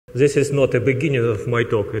This is not the beginning of my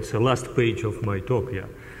talk, it's the last page of my talk, yeah.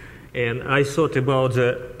 And I thought about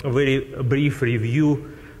a very brief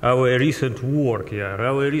review our recent work, yeah.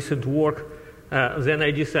 Our recent work, then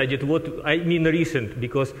I decided what I mean recent,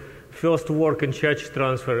 because first work in charge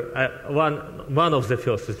transfer, one of the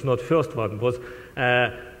first, it's not first one, was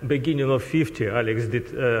beginning of 50. Alex did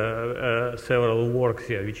several works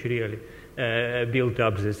here, which really built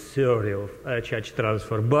up this theory of charge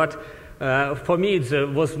transfer. But for me, it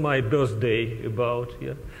was my birthday about,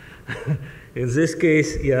 yeah. In this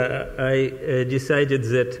case, yeah, I decided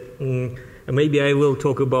that maybe I will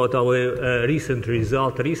talk about our recent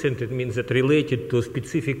result. Recent, it means that related to a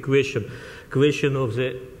specific question of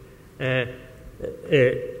the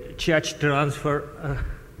charge transfer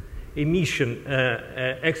emission,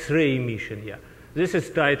 X-ray emission. Yeah, this is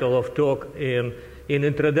title of talk. In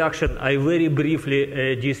introduction, I very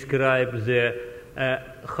briefly describe the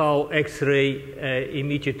how X-ray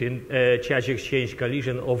emitted in charge exchange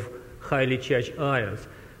collision of highly charged ions.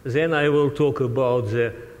 Then I will talk about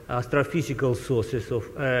the astrophysical sources of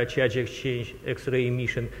charge exchange X-ray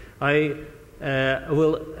emission. I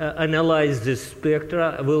will analyze the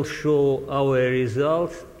spectra, will show our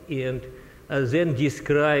results, and then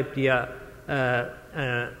describe the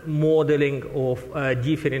modeling of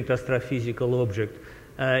different astrophysical objects.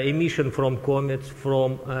 Emission from comets,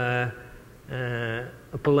 from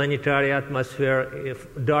planetary atmosphere,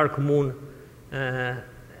 dark moon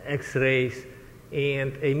X-rays,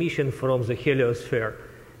 and emission from the heliosphere.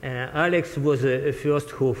 Alex was the first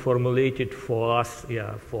who formulated for us,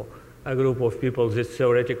 yeah, for a group of people, this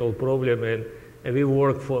theoretical problem, and we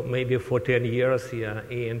worked for maybe for 10 years, yeah,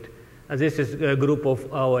 and this is a group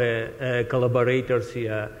of our collaborators,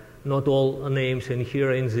 yeah, not all names in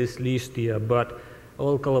here in this list, yeah, but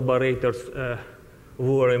all collaborators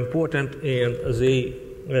were important, and they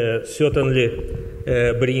certainly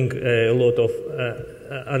bring a lot of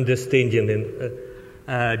understanding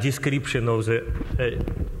and description of the,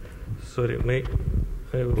 sorry,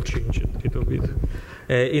 I will change it a little bit,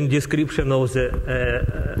 in description of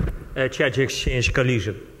the charge exchange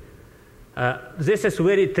collision. This is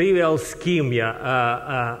very trivial scheme,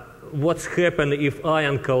 yeah, what's happened if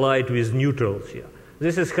ion collide with neutrals, yeah.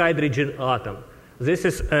 This is hydrogen atom. This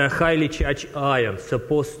is a highly charged ion,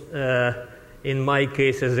 suppose in my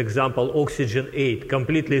case as example oxygen 8,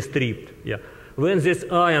 completely stripped, yeah. When this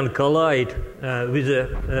ion collide with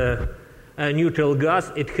a neutral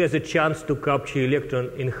gas, it has a chance to capture electron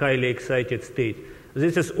in highly excited state.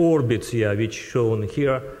 This is orbits, yeah, which shown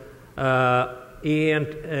here, and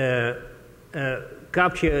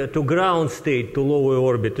capture to ground state, to lower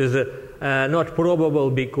orbit, is not probable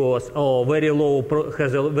because,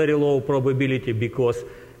 has a very low probability because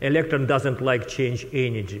electron doesn't like change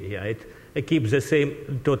energy. Yeah, it keeps the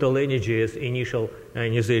same total energy as initial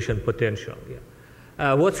ionization potential. Yeah.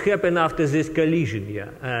 What's happened after this collision?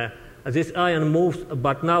 Yeah, this ion moves,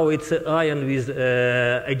 but now it's an ion with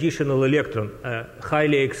additional electron,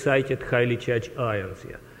 highly excited, highly charged ions.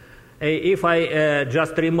 Yeah. If I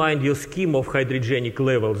just remind you scheme of hydrogenic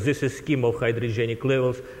levels, this is scheme of hydrogenic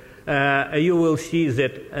levels, you will see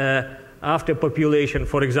that after population,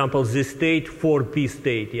 for example, this state, 4p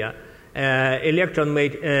state, yeah, electron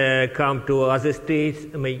may come to other states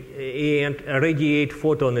and radiate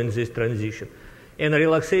photon in this transition. And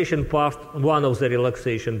relaxation path, one of the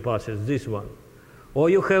relaxation paths is this one. Or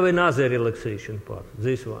you have another relaxation path,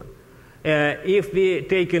 this one. If we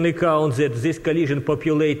take into account that this collision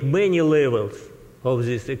populate many levels of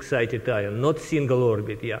this excited ion, not single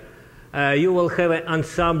orbit, yeah, you will have an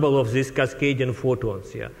ensemble of these cascading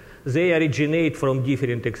photons. Yeah, they originate from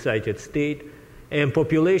different excited state, and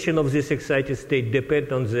population of this excited state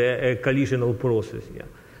depend on the collisional process.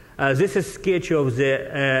 Yeah, this is sketch of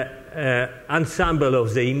the ensemble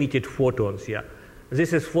of the emitted photons. Yeah,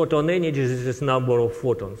 this is photon energy. This is number of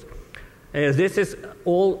photons. This is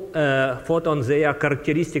all photons. They are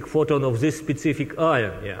characteristic photon of this specific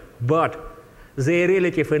ion. Yeah, but their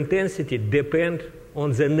relative intensity depend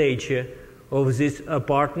on the nature of this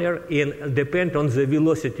partner and depend on the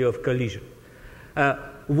velocity of collision.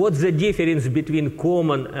 What's the difference between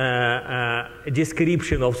common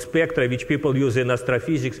description of spectra, which people use in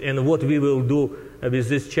astrophysics, and what we will do with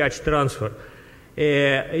this charge transfer?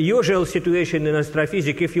 Usual situation in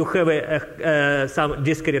astrophysics, if you have some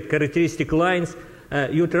discrete characteristic lines,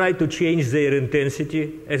 you try to change their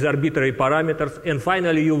intensity as arbitrary parameters, and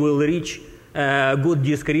finally you will reach a good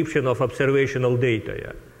description of observational data.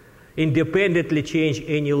 Yeah, independently change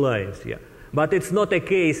any lines. Yeah. But it's not a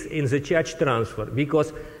case in the charge transfer,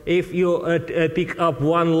 because if you pick up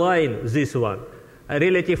one line, this one, a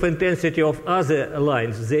relative intensity of other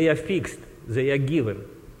lines, they are fixed, they are given.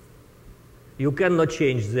 You cannot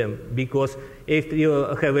change them, because if you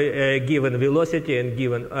have a given velocity and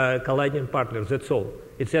given colliding partners, that's all.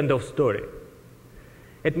 It's end of story.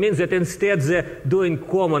 It means that instead of doing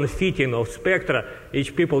common fitting of spectra,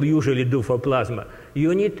 which people usually do for plasma,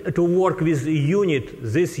 you need to work with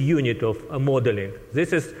this unit of modeling.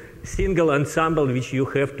 This is single ensemble which you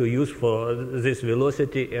have to use for this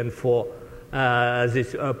velocity and for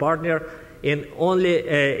this partner. And only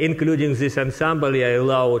including this ensemble I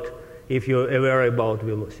allowed if you're aware about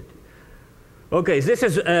velocity. Okay, this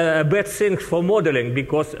is a bad thing for modeling,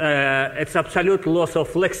 because it's absolute loss of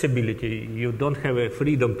flexibility. You don't have a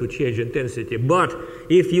freedom to change intensity. But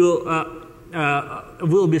if you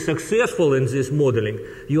will be successful in this modeling,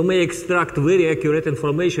 you may extract very accurate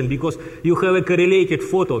information, because you have a correlated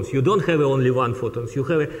photons. You don't have only one photons. You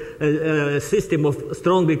have a system of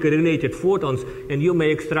strongly correlated photons, and you may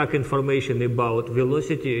extract information about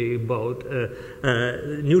velocity, about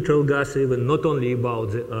neutral gas, even not only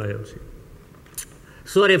about the ions.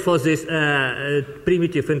 Sorry for this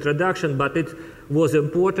primitive introduction, but it was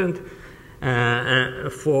important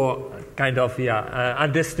for kind of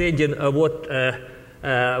understanding what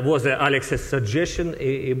was Alex's suggestion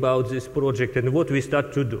about this project and what we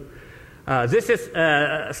start to do. This is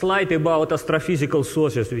a slide about astrophysical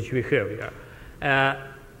sources which we have here.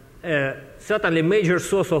 Certainly major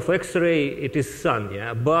source of X-ray, it is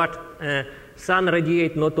sun, but sun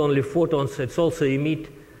radiate not only photons, it's also emit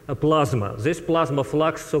a plasma. This plasma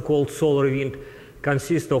flux, so-called solar wind,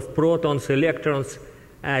 consists of protons, electrons,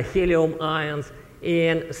 helium ions,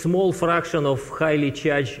 and small fraction of highly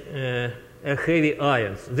charged heavy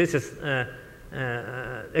ions. This is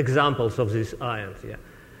examples of these ions.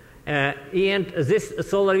 And this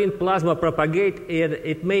solar wind plasma propagate, and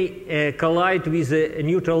it may collide with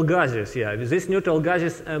neutral gases. These neutral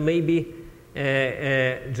gases may be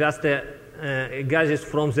just gases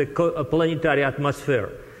from the planetary atmosphere.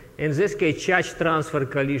 In this case, charge transfer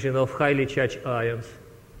collision of highly charged ions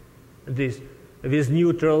with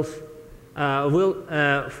neutrals will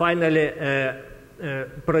finally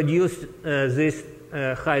produce this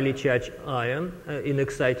highly charged ion in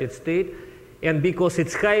excited state. And because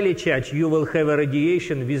it's highly charged, you will have a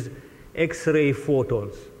radiation with X-ray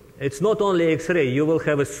photons. It's not only X-ray, you will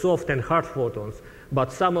have a soft and hard photons,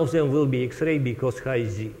 but some of them will be X-ray because high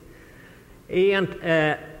Z. And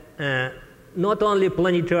not only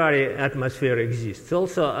planetary atmosphere exists,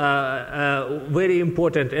 also very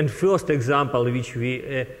important and first example which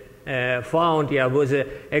we found was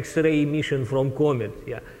X-ray emission from comet.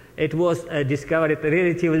 It was discovered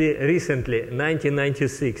relatively recently,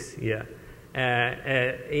 1996.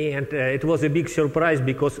 And it was a big surprise,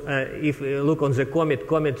 because if you look on the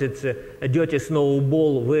comet, it's a dirty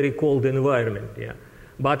snowball, very cold environment.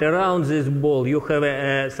 But around this ball, you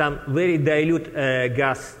have some very dilute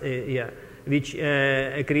gas, which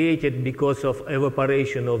created because of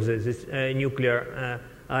evaporation of this nuclear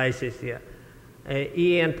ices.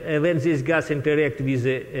 And when this gas interact with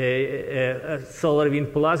the solar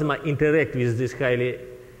wind plasma, interact with this highly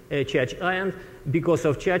charged ions, because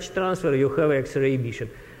of charge transfer, you have X-ray emission.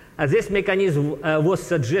 This mechanism was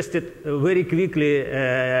suggested very quickly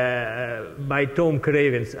by Tom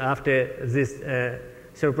Cravens after this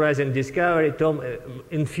surprising discovery. Tom,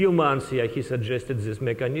 in few months, he suggested this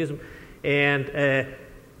mechanism. And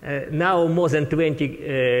now more than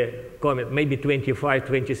 20 comets, maybe 25,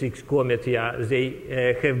 26 comets,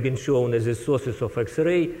 they have been shown as the sources of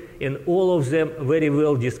X-ray, and all of them very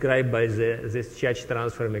well described by this charge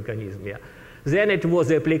transfer mechanism. Then it was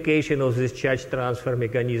the application of this charge transfer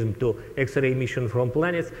mechanism to X-ray emission from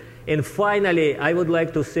planets. And finally, I would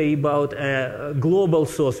like to say about a global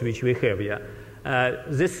source which we have.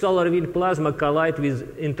 This solar wind plasma collide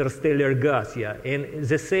with interstellar gas. And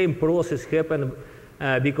the same process happened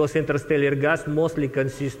because interstellar gas mostly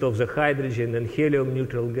consists of the hydrogen and helium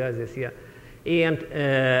neutral gases. And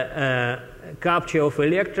capture of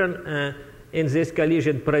electron in this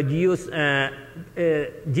collision produce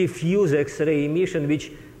diffuse X-ray emission,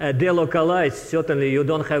 which delocalized. Certainly, you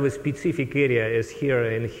don't have a specific area as here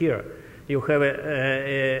and here. You have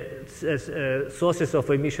sources of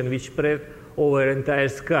emission which spread over entire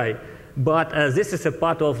sky. But this is a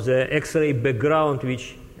part of the X-ray background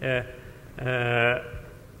which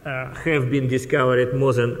have been discovered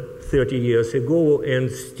more than 30 years ago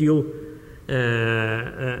and still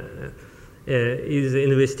is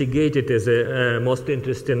investigated as a most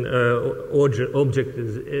interesting object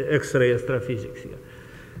is X-ray astrophysics.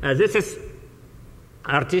 This is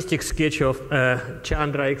artistic sketch of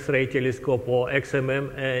Chandra X-ray telescope, or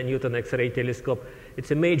XMM Newton X-ray telescope. It's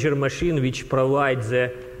a major machine which provides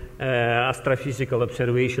astrophysical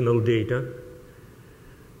observational data.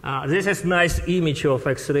 This is nice image of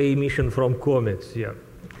X-ray emission from comets here.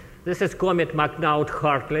 This is comet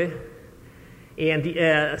McNaught-Hartley,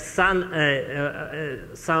 and sun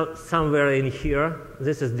somewhere in here.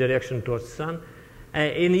 This is direction towards sun.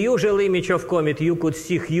 In usual image of comet, you could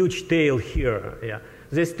see huge tail here. Yeah.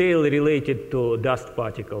 This tail related to dust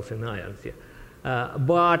particles and ions. Yeah.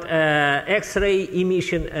 But X-ray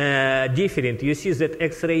emission different. You see that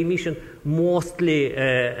X-ray emission mostly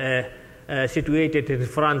situated in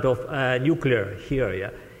front of nuclear here.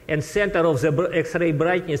 Yeah. And center of the X-ray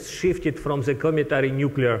brightness shifted from the cometary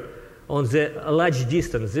nuclear on the large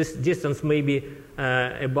distance. This distance may be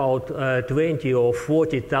about 20 or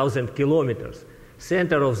 40,000 kilometers.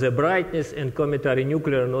 Center of the brightness and cometary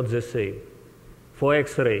nuclear are not the same for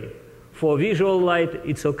X-ray. For visual light,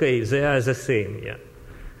 it's okay. They are the same.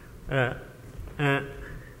 Yeah.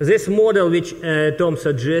 This model which Tom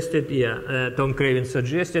suggested, Tom Craven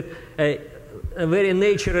suggested, very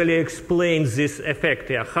naturally explains this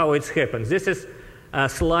effect, how it's happened. This is a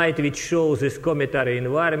slide which shows this cometary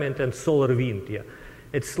environment and solar wind. Yeah.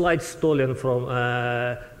 It's a slide stolen from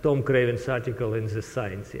Tom Craven's article in the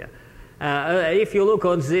Science. Yeah. If you look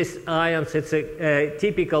on these ions, it's a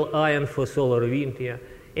typical ion for solar wind. Yeah.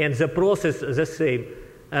 And the process is the same.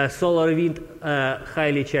 Solar wind,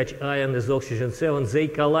 highly charged ion is oxygen 7. They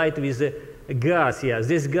collide with a gas. Yeah.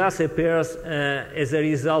 This gas appears as a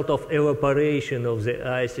result of evaporation of the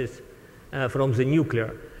ices from the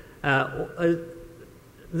nuclear.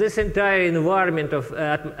 This entire environment of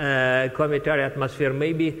cometary atmosphere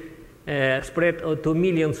may be spread to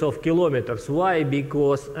millions of kilometers. Why?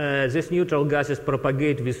 Because these neutral gases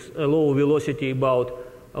propagate with a low velocity, about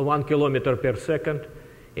 1 kilometer per second.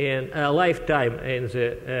 And a lifetime in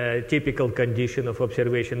the typical condition of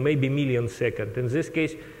observation may be million seconds. In this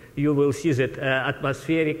case, you will see that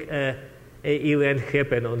atmospheric event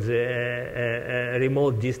happen on the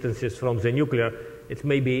remote distances from the nuclear. It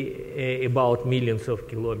may be about millions of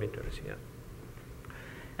kilometers.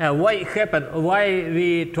 Yeah. Why happen? Why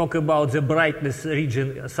we talk about the brightness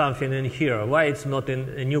region, something in here? Why it's not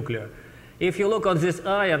in nuclear? If you look on this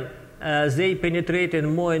ion, they penetrate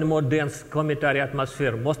in more and more dense cometary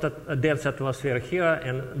atmosphere, most dense atmosphere here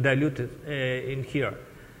and diluted in here.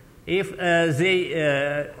 If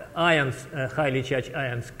the ions, highly charged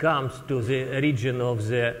ions, comes to the region of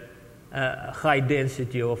the high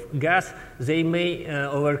density of gas, they may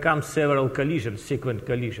overcome several collisions, sequent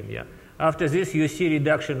collision. Yeah. After this, you see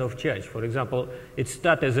reduction of charge. For example, it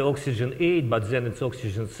starts as oxygen 8, but then it's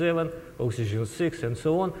oxygen 7, oxygen 6, and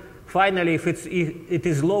so on. Finally, if it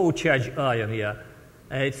is low charge ion, yeah,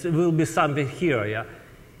 it will be something here. Yeah.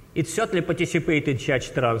 It certainly participates in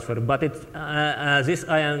charge transfer, but this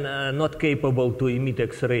ion not capable to emit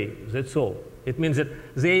X-ray. That's all. It means that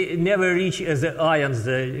they never reach the ions,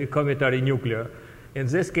 the cometary nuclear. In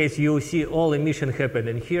this case, you see all emission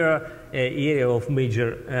happening here, area of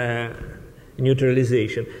major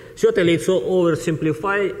neutralization. Certainly, it's all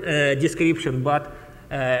oversimplified description, but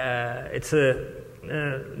it's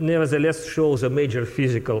nevertheless shows a major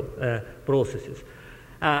physical processes.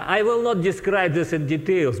 I will not describe this in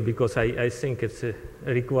details because I think it's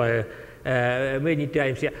require many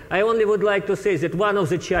times. Yeah. I only would like to say that one of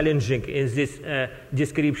the challenging in this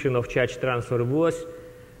description of charge transfer was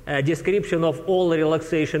description of all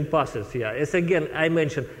relaxation passes. Yeah. As again I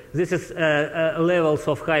mentioned, this is levels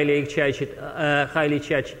of highly excited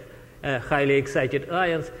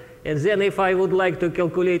ions, and then if I would like to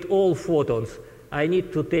calculate all photons, I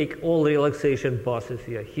need to take all relaxation passes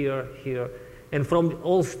here, and from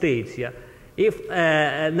all states. Yeah. If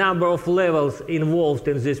number of levels involved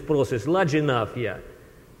in this process large enough,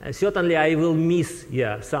 certainly I will miss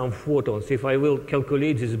some photons if I will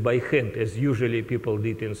calculate this by hand, as usually people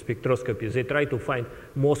did in spectroscopy. They try to find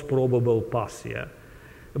most probable paths. Yeah.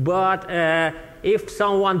 But if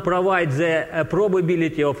someone provides the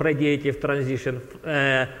probability of radiative transition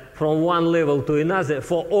from one level to another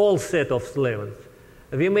for all set of levels,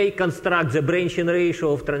 we may construct the branching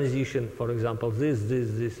ratio of transition, for example, this,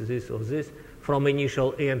 or this, from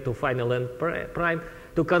initial n to final n prime,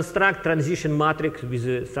 to construct transition matrix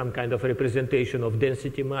with some kind of representation of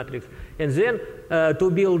density matrix, and then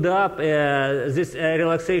to build up this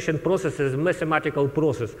relaxation process as a mathematical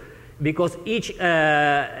process, because each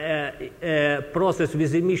process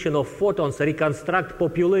with emission of photons reconstruct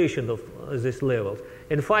population of these levels.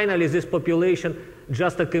 And finally, this population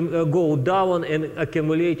just go down and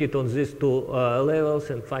accumulate it on these two levels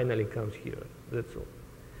and finally comes here. That's all.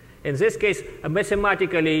 In this case,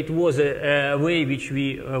 mathematically, it was a way which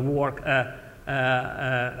we work,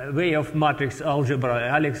 way of matrix algebra.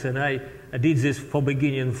 Alex and I did this for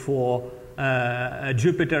beginning for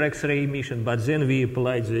Jupiter X-ray emission, but then we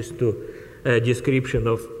applied this to description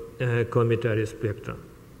of cometary spectra.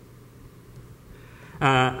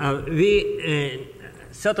 We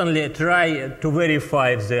certainly try to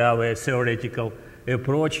verify our theoretical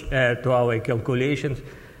approach to our calculations,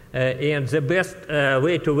 and the best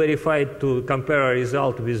way to verify to compare a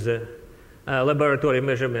result with the laboratory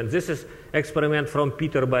measurement. This is experiment from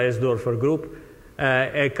Peter Beiersdorfer group,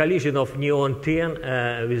 a collision of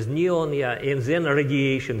neon-10 with neon, and then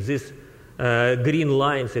radiation. This green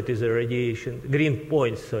lines, it is a radiation, green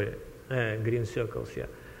points, sorry, green circles,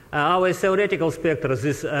 our theoretical spectra,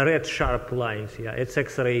 this red sharp lines, it's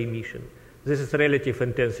X-ray emission. This is relative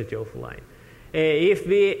intensity of line. If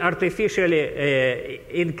we artificially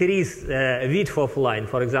increase width of line,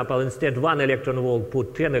 for example, instead 1 electron volt,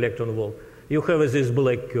 put 10 electron volt, you have these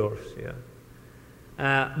black curves.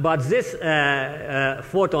 But this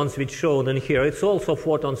photons which shown in here, it's also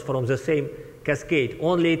photons from the same cascade,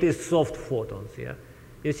 only it is soft photons.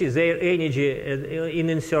 You see their energy in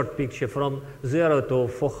insert picture from 0 to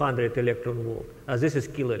 400 electron volt. This is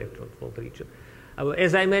kilo electron volt region.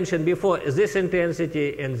 As I mentioned before, this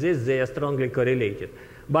intensity and this, they are strongly correlated.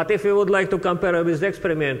 But if we would like to compare with the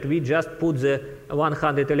experiment, we just put the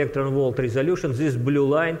 100 electron volt resolution, this blue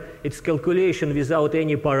line, it's calculation without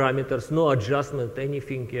any parameters, no adjustment,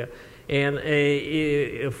 anything here. And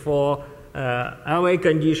for our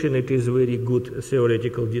condition, it is very good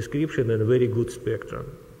theoretical description and very good spectrum.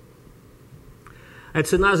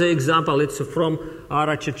 It's another example. It's from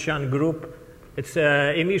Ara-Chechang group. It's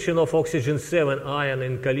emission of oxygen 7 ion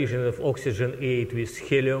in collision of oxygen 8 with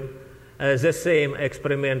helium. The same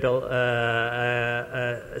experimental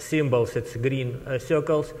symbols. It's green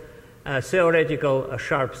circles. Theoretical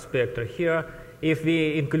sharp spectra here. If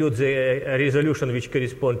we include the resolution which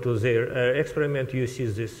correspond to their experiment, you see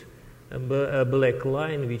this black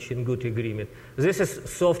line, which in good agreement. This is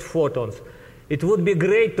soft photons. It would be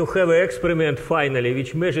great to have an experiment finally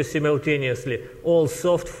which measures simultaneously all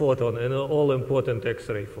soft photon and all important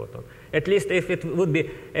X-ray photon. At least if it would be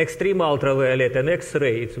extreme ultraviolet and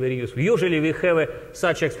X-ray, it's very useful. Usually we have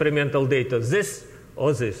such experimental data, this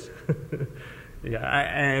or this.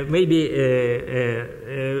 Maybe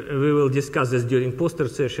we will discuss this during poster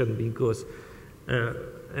session because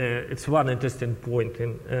it's one interesting point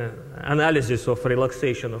in analysis of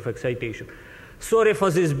relaxation of excitation. Sorry for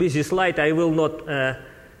this busy slide. I will not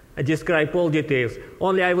describe all details.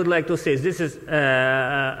 Only I would like to say this is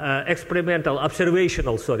experimental,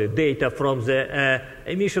 observational, data from the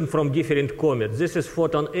emission from different comets. This is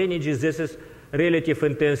photon energy. This is relative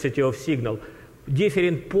intensity of signal.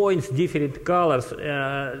 Different points, different colors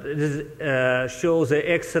show the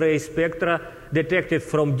X-ray spectra detected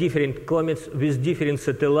from different comets with different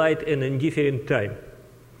satellite and in different time.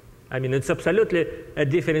 I mean, it's absolutely a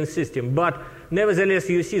different system, but nevertheless,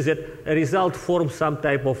 you see that a result forms some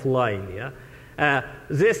type of line.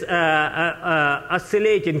 This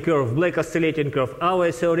oscillating curve, black oscillating curve, our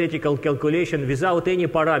theoretical calculation without any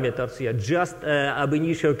parameters here, just ab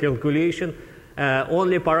initio calculation.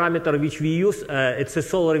 Only parameter which we use, it's a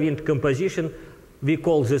solar wind composition. We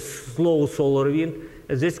call this slow solar wind.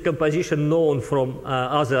 This composition known from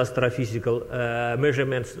other astrophysical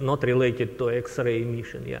measurements, not related to X-ray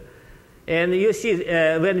emission. And you see,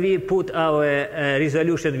 when we put our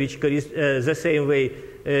resolution, which is the same way,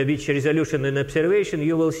 which resolution in observation,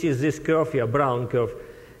 you will see this curve here, brown curve,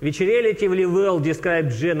 which relatively well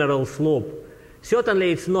describes general slope.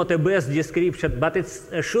 Certainly, it's not a best description, but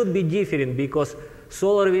it should be different because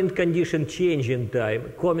solar wind conditions change in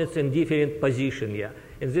time, comets in different position.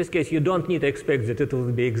 In this case, you don't need to expect that it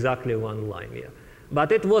will be exactly one line.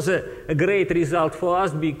 But it was a great result for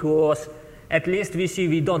us because at least we see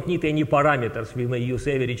we don't need any parameters. We may use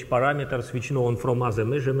average parameters, which known from other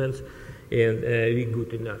measurements, and we're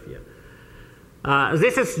good enough.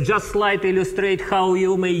 This is just slide to illustrate how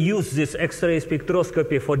you may use this X-ray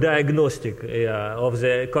spectroscopy for diagnostic of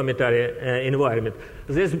the cometary environment.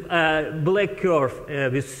 This black curve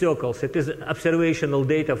with circles, it is observational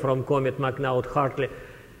data from comet McNaught-Hartley.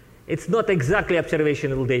 It's not exactly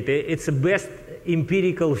observational data. It's the best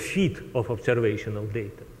empirical fit of observational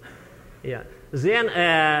data.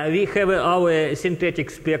 Then we have our synthetic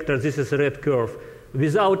spectra. This is red curve,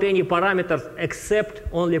 without any parameters except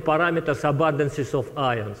only parameters abundances of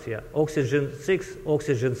ions. Oxygen 6,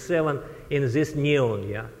 oxygen 7 in this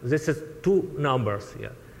neon. This is two numbers.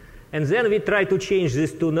 And then we try to change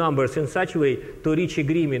these two numbers in such a way to reach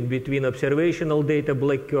agreement between observational data,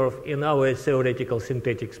 black curve, and our theoretical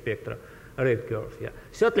synthetic spectra, red curve. Yeah.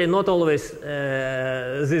 Certainly not always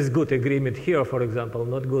this good agreement here, for example,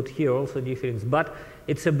 not good here, also difference, but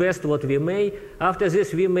it's the best what we may. After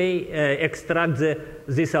this, we may extract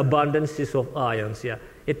these abundances of ions. Yeah.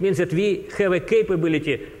 It means that we have a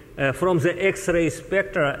capability from the X-ray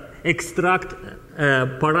spectra extract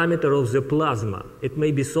parameter of the plasma. It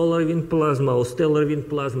may be solar wind plasma or stellar wind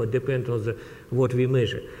plasma, depending on what we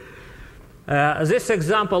measure. This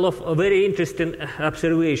example of a very interesting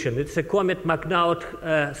observation, it's a comet comet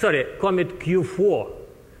Q4,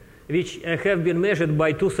 which have been measured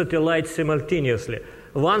by 2 satellites simultaneously.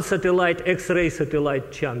 One satellite, X-ray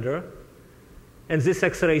satellite Chandra, and this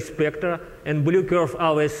X-ray spectra, and blue curve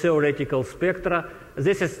our theoretical spectra.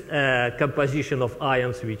 This is composition of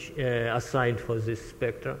ions which assigned for this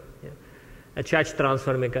spectra, yeah. A charge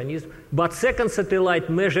transfer mechanism. But second satellite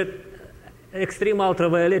measured extreme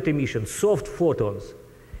ultraviolet emission, soft photons.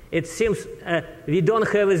 It seems we don't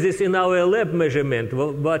have this in our lab measurement,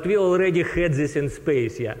 but we already had this in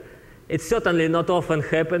space. Yeah. It certainly not often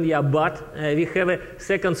happen, yeah, but we have a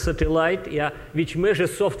second satellite, yeah, which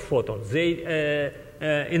measures soft photons. They,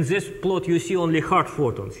 in this plot, you see only hard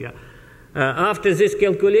photons. Yeah. After this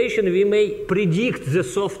calculation, we may predict the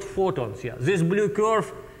soft photons. Yeah. This blue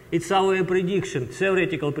curve, it's our prediction,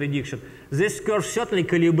 theoretical prediction. This curve certainly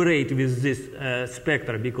calibrate with this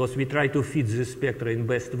spectra because we try to fit this spectra in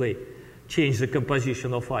best way, change the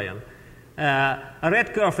composition of ion.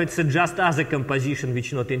 Red curve, it's just other composition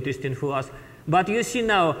which not interesting for us. But you see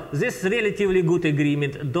now, this relatively good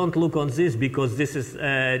agreement, don't look on this because this is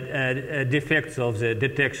defects of the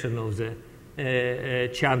detection of the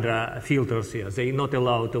Chandra filters here. They're not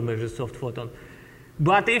allowed to measure soft photon.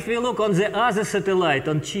 But if we look on the other satellite,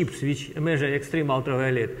 on chips, which measure extreme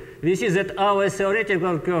ultraviolet, we see that our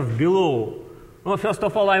theoretical curve below. Well, first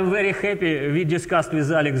of all, I'm very happy we discussed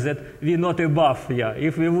with Alex that we're not above. Yeah.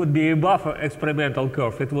 If we would be above experimental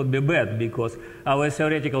curve, it would be bad because our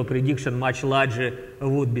theoretical prediction much larger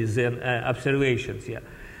would be than observations. Yeah.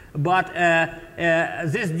 But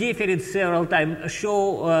this difference several times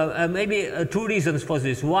show maybe 2 reasons for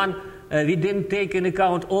this. One, we didn't take into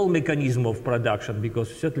account all mechanism of production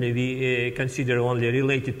because certainly we consider only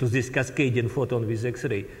related to this cascading photon with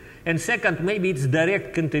X-ray. And second, maybe it's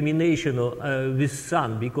direct contamination with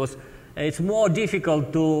sun because it's more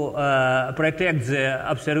difficult to protect the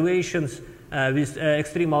observations with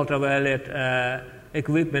extreme ultraviolet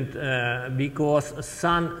equipment because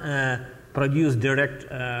sun produce direct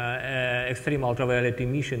extreme ultraviolet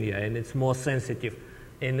emission, yeah, and it's more sensitive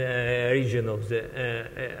in region of the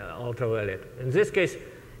ultraviolet. In this case,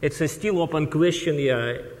 it's a still open question.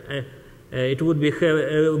 Yeah, it would be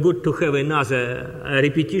good to have another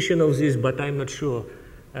repetition of this, but I'm not sure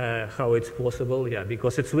how it's possible. Yeah,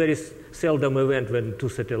 because it's very seldom event when 2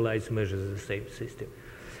 satellites measure the same system.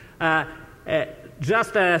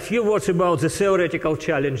 Just a few words about the theoretical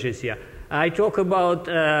challenges here. I talk about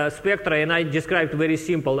spectra, and I described very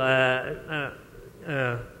simple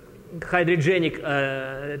hydrogenic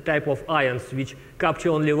type of ions which capture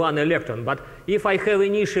only 1 electron. But if I have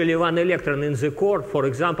initially 1 electron in the core, for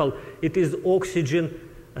example, it is oxygen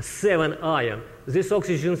 7 ion. This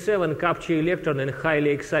oxygen 7 capture electron in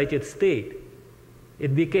highly excited state.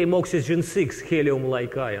 It became oxygen 6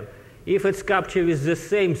 helium-like ion. If it's captured with the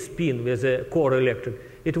same spin with the core electron,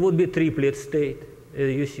 it would be triplet state.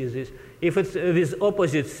 You see this. If it's with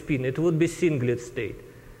opposite spin, it would be singlet state.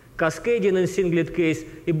 Cascading in singlet case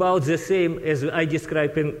about the same as I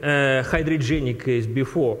described in hydrogenic case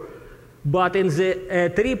before. But in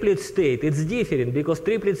the triplet state, it's different because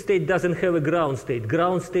triplet state doesn't have a ground state.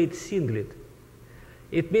 Ground state singlet.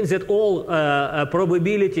 It means that all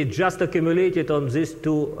probability just accumulated on these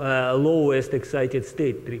 2 lowest excited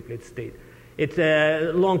state, triplet state. It's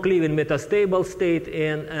a long-living metastable state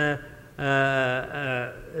and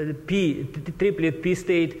triplet P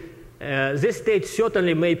state. This state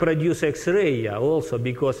certainly may produce X-ray also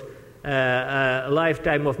because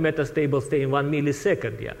lifetime of metastable state in 1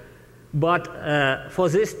 millisecond. Yeah. But for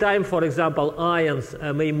this time, for example, ions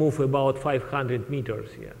may move about 500 meters.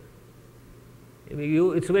 Yeah.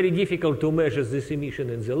 It's very difficult to measure this emission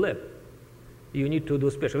in the lab. You need to do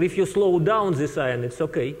special. If you slow down this ion, it's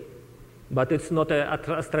okay, but it's not an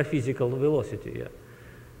astrophysical velocity. Yeah.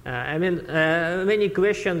 I mean, many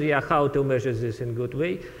questions, yeah, how to measure this in good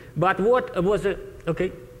way. But what was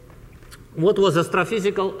what was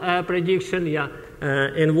astrophysical prediction, yeah,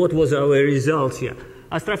 and what was our results here?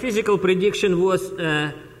 Astrophysical prediction was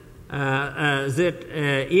that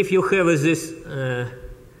if you have this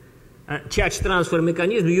charge transfer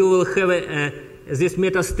mechanism, you will have this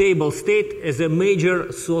metastable state as a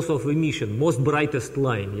major source of emission, most brightest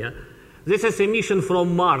line, yeah. This is emission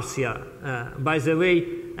from Mars. Yeah. By the way,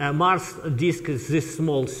 Mars disk is this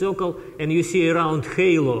small circle, and you see around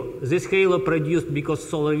halo. This halo produced because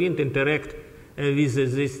solar wind interact with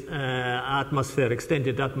this atmosphere,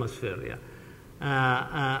 extended atmosphere.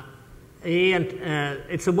 Yeah. And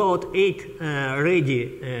it's about 8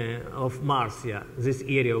 radii of Mars, yeah, this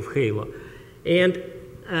area of halo. And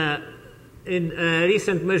in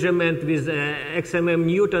recent measurement with XMM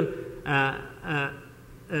Newton,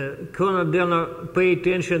 Conor Denner paid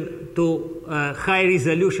attention to high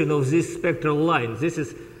resolution of this spectral line. This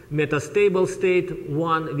is metastable state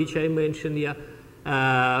 1, which I mentioned, yeah,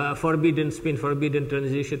 forbidden spin, forbidden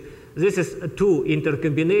transition. This is 2,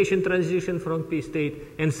 intercombination transition from P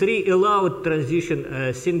state, and 3, allowed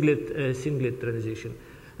transition, singlet transition.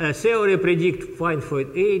 Theory predict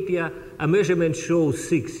 5.8, yeah, a measurement shows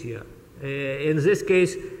 6, yeah. In this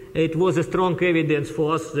case, it was a strong evidence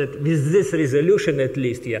for us that with this resolution at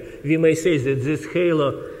least, yeah, we may say that this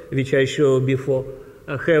halo, which I showed before,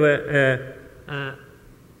 have a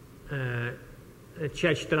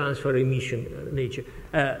charge transfer emission nature.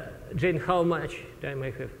 Jane, how much time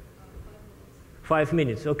I have? 5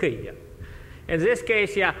 minutes, okay, yeah. In this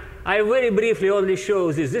case, yeah, I very briefly only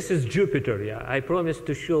show this. This is Jupiter, yeah. I promised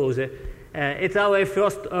to show that. It's our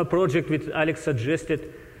first project which Alex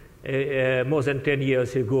suggested more than 10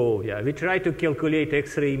 years ago. Yeah. We try to calculate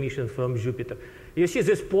X-ray emission from Jupiter. You see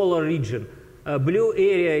this polar region. Blue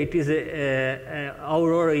area, it is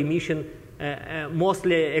aurora emission,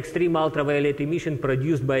 mostly extreme ultraviolet emission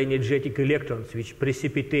produced by energetic electrons, which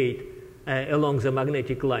precipitate along the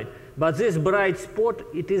magnetic line. But this bright spot,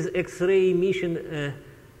 it is X-ray emission,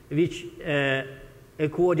 which,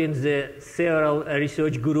 according to the several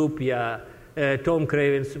research group, yeah, Tom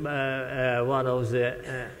Craven's one of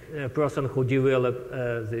the person who developed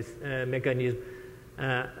this mechanism.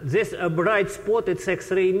 This bright spot, it's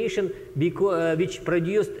X-ray emission, which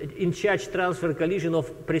produced in charge transfer collision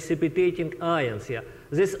of precipitating ions. Yeah.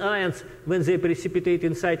 These ions, when they precipitate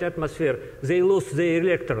inside atmosphere, they lose their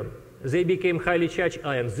electron. They became highly charged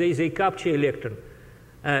ions. They capture electron,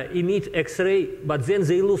 emit X-ray, but then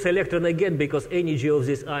they lose electron again because energy of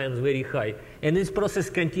these ions is very high. And this process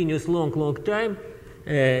continues long time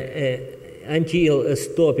until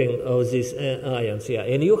stopping of these ions. Yeah.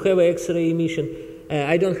 And you have X-ray emission.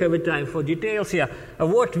 I don't have a time for details here.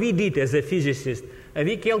 What we did as a physicist,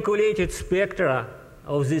 we calculated spectra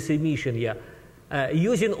of this emission here,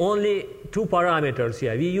 using only 2 parameters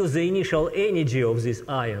here. We use the initial energy of these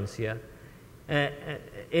ions here,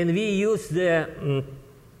 and we use the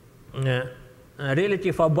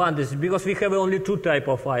relative abundance, because we have only 2 types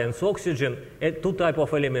of ions, oxygen, 2 types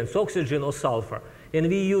of elements, oxygen or sulfur. And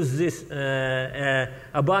we use this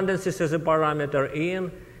abundances as a parameter, and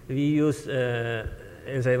we use,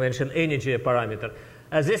 as I mentioned, energy parameter.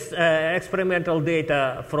 This experimental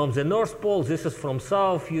data from the North Pole, this is from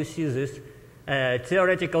South. You see this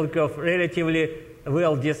theoretical curve relatively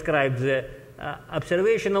well describes the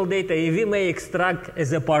observational data. We may extract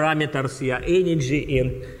as a parameters here energy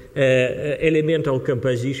and elemental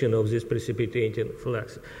composition of this precipitating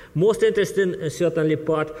flux. Most interesting, certainly,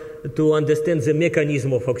 part to understand the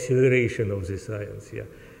mechanism of acceleration of these ions here.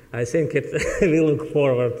 I think we look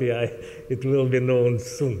forward, yeah, it will be known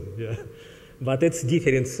soon. Yeah. But it's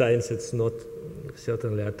different science, it's not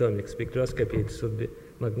certainly atomic spectroscopy, it should be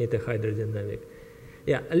magnetohydrodynamic.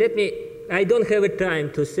 Yeah, I don't have a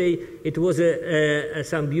time to say it was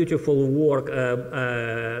some beautiful work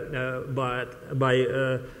by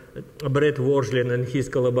Brett Worslin and his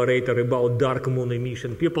collaborator about dark moon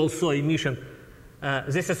emission. People saw emission.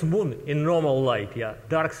 This is moon in normal light, yeah,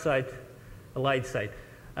 dark side, light side.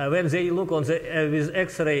 When they look on the with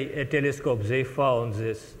X-ray telescope, they found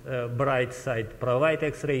this bright side provide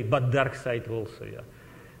X-ray, but dark side also. Yeah.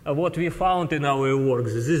 What we found in our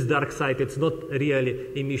works, this dark side, it's not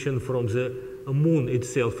really emission from the moon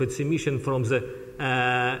itself. It's emission from the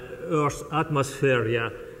Earth's atmosphere, yeah,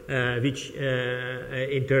 which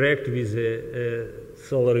interact with the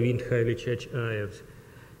solar wind highly charged ions.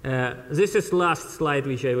 This is last slide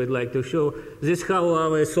which I would like to show. This is how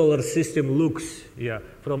our solar system looks, yeah,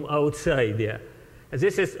 from outside. Yeah.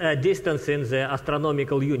 This is a distance in the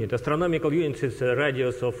astronomical unit. Astronomical unit is the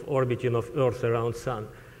radius of orbiting of Earth around Sun.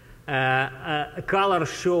 Color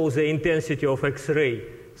shows the intensity of X-ray.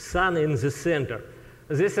 Sun in the center.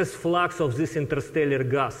 This is flux of this interstellar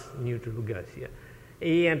gas, neutral gas. Yeah.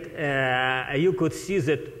 And you could see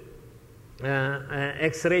that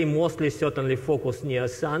X-ray mostly certainly focus near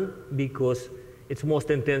Sun because it's most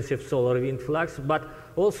intensive solar wind flux, but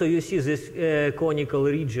also you see this conical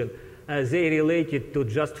region. They related to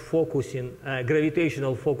just focusing,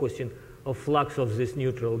 gravitational focusing of flux of this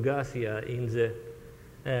neutral gas in the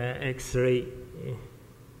X-ray,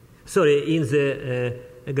 in the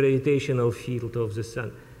gravitational field of the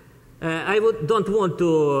sun. I don't want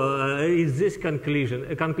to read this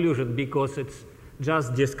conclusion because it's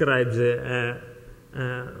just describes the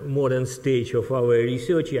modern stage of our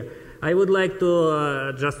research here. I would like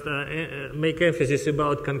to just make emphasis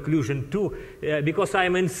about conclusion 2, because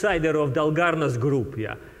I'm insider of Dalgarno's group.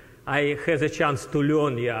 I had a chance to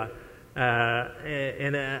learn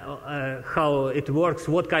how it works,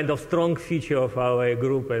 what kind of strong feature of our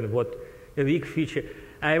group and what a weak feature.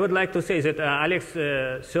 I would like to say that Alex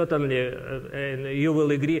certainly, and you will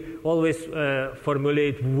agree, always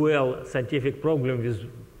formulate well scientific problem with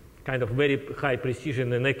kind of very high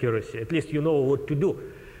precision and accuracy. At least you know what to do.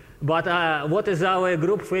 But what is our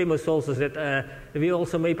group famous also that we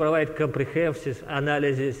also may provide comprehensive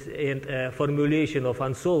analysis and formulation of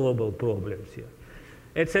unsolvable problems here.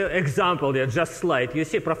 It's an example here, just slide. You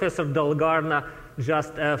see Professor Dalgarno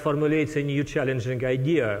just formulates a new challenging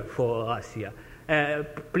idea for us here.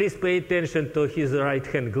 Please pay attention to his right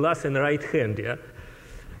hand, glass in right hand.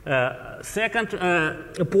 Second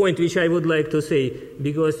point which I would like to say,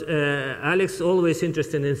 because Alex always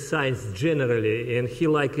interested in science generally, and he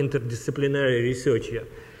likes interdisciplinary research here.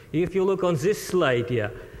 If you look on this slide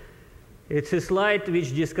here, it's a slide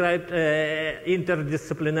which describes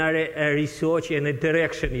interdisciplinary research and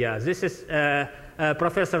interaction here. This is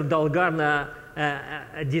Professor Dalgarno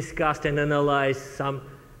discussed and analyzed some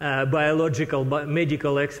biological,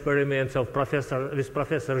 medical experiments of with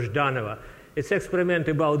Professor Zhdanova. It's experiment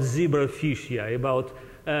about zebrafish here, about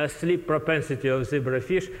sleep propensity of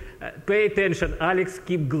zebrafish. Pay attention, Alex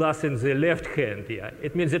keep glass in the left hand here.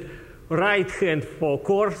 It means that right hand for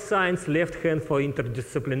core science, left hand for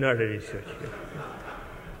interdisciplinary research.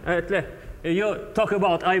 You talk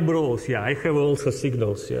about eyebrows, I have also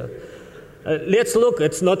signals here. Let's look,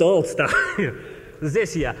 it's not all stuff.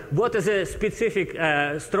 This year, what is a specific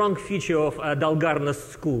strong feature of Dalgarno's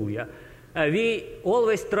school? We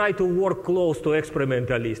always try to work close to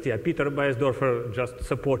experimentalists. Peter Weisdorfer just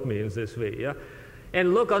support me in this way.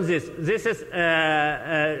 And look on this. This is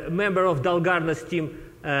a member of Dalgarno's team,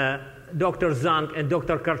 Dr. Zhang and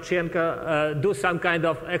Dr. Kharchenko, do some kind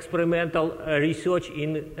of experimental research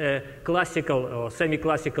in classical or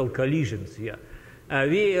semi-classical collisions.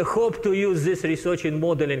 We hope to use this research in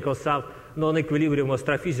modeling of some non-equilibrium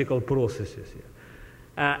astrophysical processes.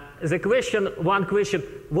 The question, one question,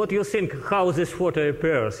 what do you think, how this photo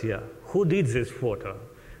appears here? Who did this photo?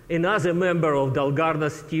 Another member of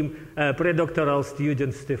Dalgarno's team, predoctoral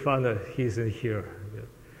student Stefano, he's in here.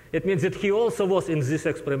 It means that he also was in this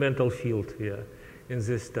experimental field in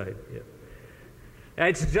this time.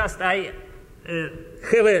 It's just, I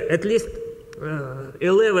have at least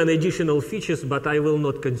 11 additional features, but I will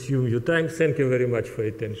not consume your time. Thank you very much for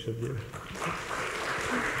your attention.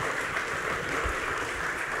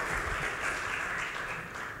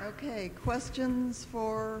 Okay, questions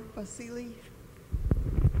for Vasili?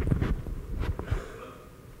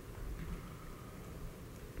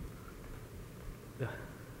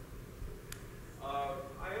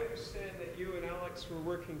 I understand that you and Alex were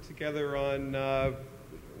working together on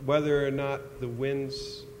whether or not the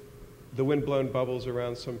wind-blown bubbles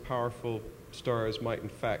around some powerful stars might in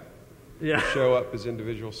fact show up as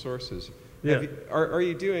individual sources. Are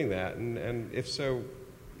you doing that? And if so,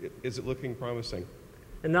 is it looking promising?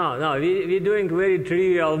 No, we're doing very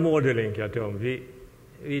trivial modeling at home.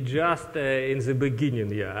 We just in the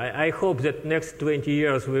beginning. I hope that next 20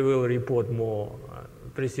 years we will report more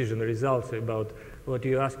precision results about what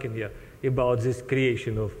you're asking here, about this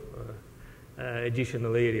creation of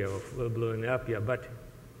additional area of blowing up. But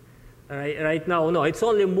right now, no, it's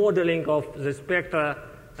only modeling of the spectra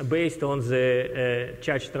based on the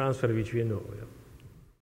charge transfer which we know.